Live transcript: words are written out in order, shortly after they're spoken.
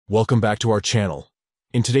Welcome back to our channel.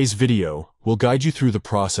 In today's video, we'll guide you through the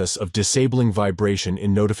process of disabling vibration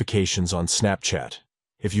in notifications on Snapchat.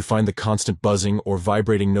 If you find the constant buzzing or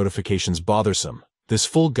vibrating notifications bothersome, this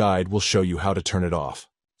full guide will show you how to turn it off.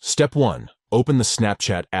 Step 1. Open the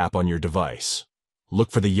Snapchat app on your device.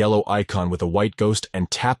 Look for the yellow icon with a white ghost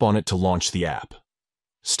and tap on it to launch the app.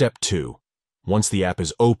 Step 2. Once the app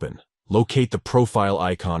is open, locate the profile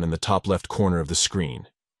icon in the top left corner of the screen.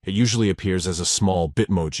 It usually appears as a small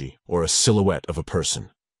Bitmoji or a silhouette of a person.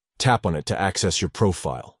 Tap on it to access your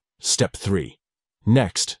profile. Step 3.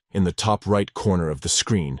 Next, in the top right corner of the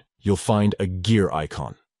screen, you'll find a gear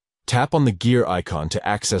icon. Tap on the gear icon to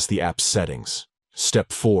access the app's settings.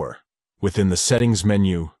 Step 4. Within the settings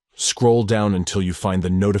menu, scroll down until you find the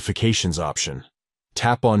notifications option.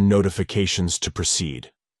 Tap on notifications to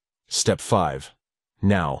proceed. Step 5.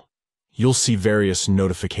 Now, you'll see various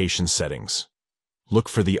notification settings. Look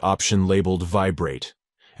for the option labeled Vibrate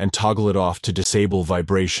and toggle it off to disable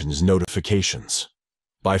vibrations notifications.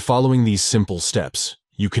 By following these simple steps,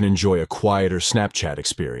 you can enjoy a quieter Snapchat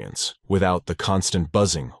experience without the constant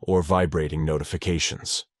buzzing or vibrating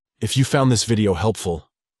notifications. If you found this video helpful,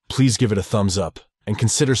 please give it a thumbs up and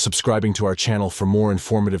consider subscribing to our channel for more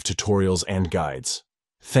informative tutorials and guides.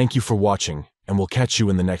 Thank you for watching, and we'll catch you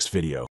in the next video.